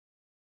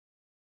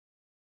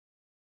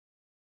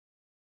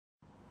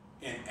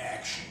in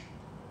action.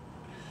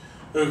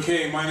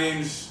 Okay, my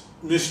name's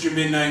Mr.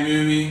 Midnight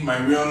Movie. My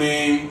real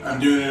name, I'm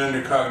doing it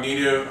under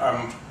cognito.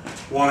 I'm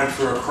wanted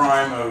for a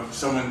crime of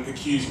someone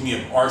accused me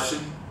of arson,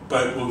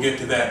 but we'll get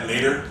to that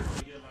later.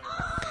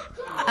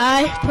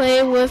 I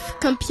play with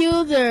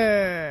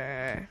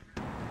computer.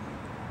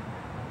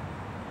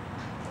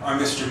 I'm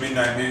Mr.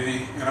 Midnight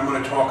Movie, and I'm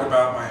going to talk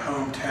about my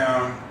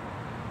hometown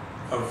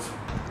of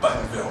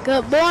Buttonville.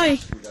 Good boy.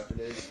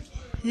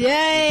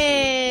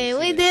 Yay!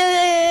 We did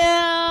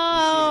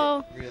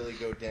it! Really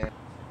go down.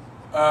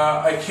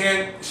 I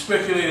can't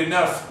speculate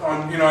enough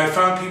on, I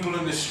found people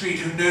in the street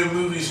who know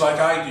movies like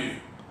I do.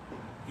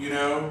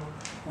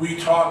 We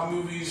talk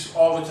movies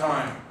all the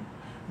time.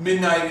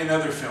 Midnight and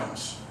other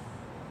films.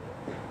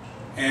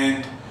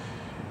 And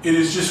it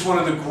is just one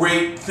of the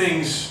great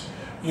things,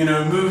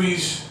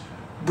 movies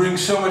bring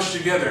so much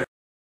together.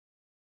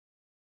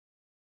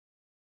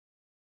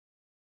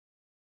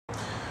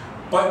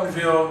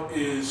 Buttonville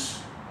is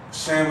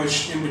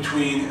sandwiched in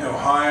between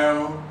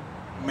Ohio,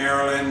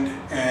 Maryland,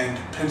 and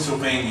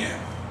Pennsylvania.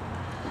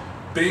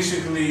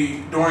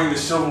 Basically, during the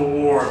Civil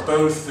War,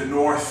 both the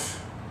North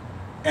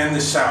and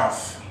the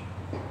South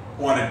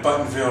wanted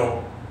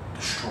Buttonville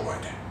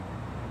destroyed.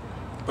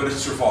 But it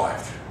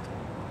survived.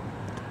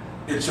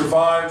 It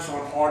survives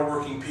on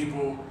hardworking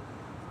people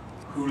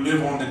who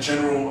live on the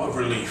general of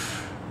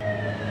relief.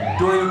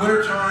 During the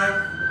winter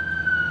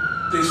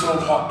time, they sold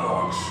hot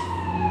dogs.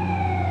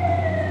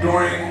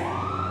 During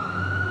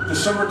the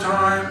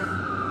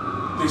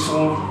summertime, they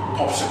sold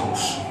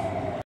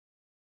popsicles.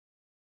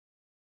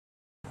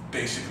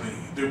 Basically,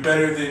 they're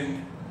better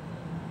than,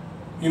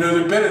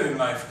 they're better than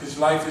life, because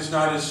life is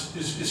not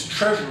as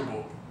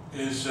treasurable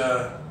as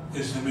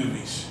the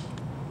movies.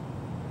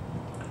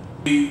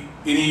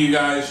 Any of you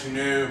guys who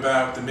know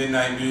about the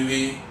Midnight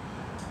Movie,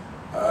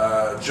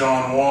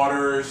 John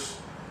Waters,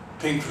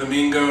 Pink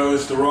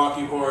Flamingos, the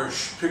Rocky Horror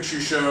Picture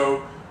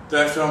Show,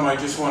 that film, I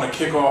just want to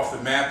kick off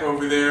the map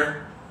over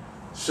there.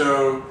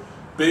 So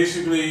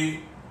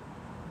basically,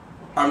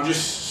 I'm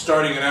just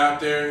starting it out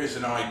there as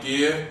an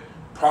idea.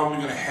 Probably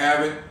going to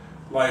have it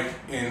like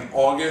in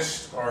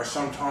August or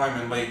sometime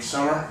in late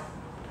summer.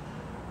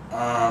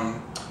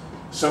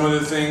 Some of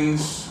the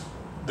things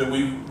that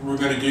we're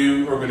going to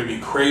do are going to be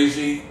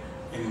crazy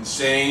and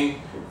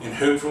insane, and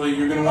hopefully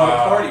you're going to want to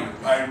party.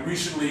 I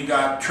recently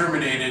got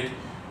terminated,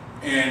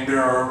 and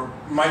there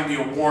might be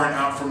a warrant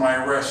out for my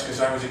arrest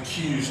because I was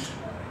accused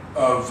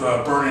of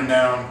burning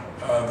down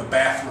the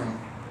bathroom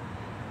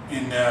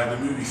in the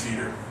movie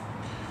theater.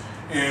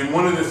 And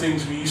one of the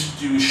things we used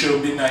to do is show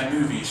midnight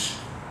movies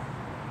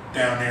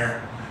down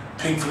there.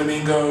 Pink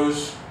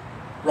Flamingos,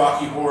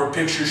 Rocky Horror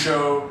Picture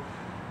Show,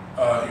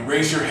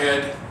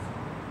 Eraserhead.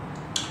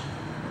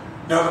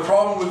 Now the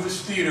problem with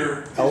this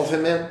theater...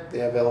 Elephant Man? They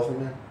have Elephant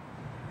Man?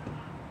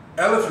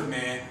 Elephant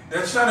Man?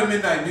 That's not a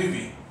midnight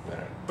movie. No.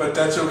 But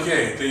that's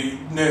okay.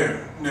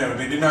 No,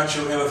 they did not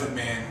show Elephant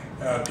Man.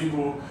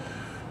 People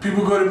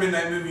go to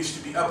midnight movies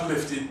to be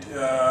uplifted.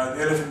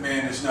 Elephant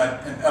Man is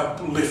not an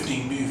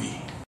uplifting movie.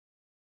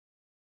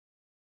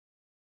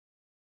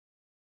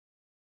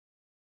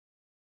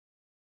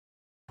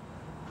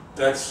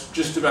 That's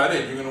just about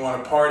it. You're going to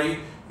want to party.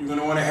 You're going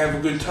to want to have a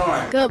good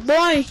time. Good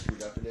boy.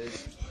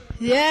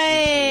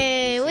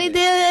 Yay! We did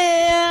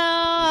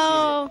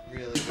it!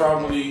 There's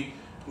probably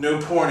no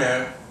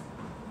porno.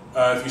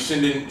 If you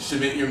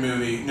submit your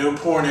movie, no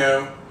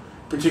porno,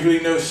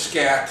 particularly no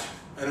scat.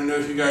 I don't know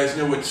if you guys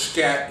know what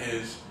scat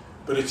is,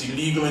 but it's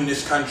illegal in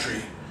this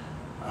country.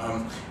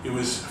 It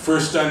was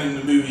first done in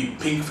the movie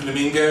Pink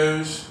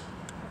Flamingos,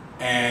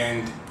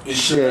 and it's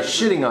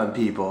shitting on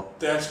people.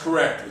 That's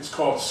correct. It's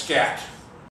called scat.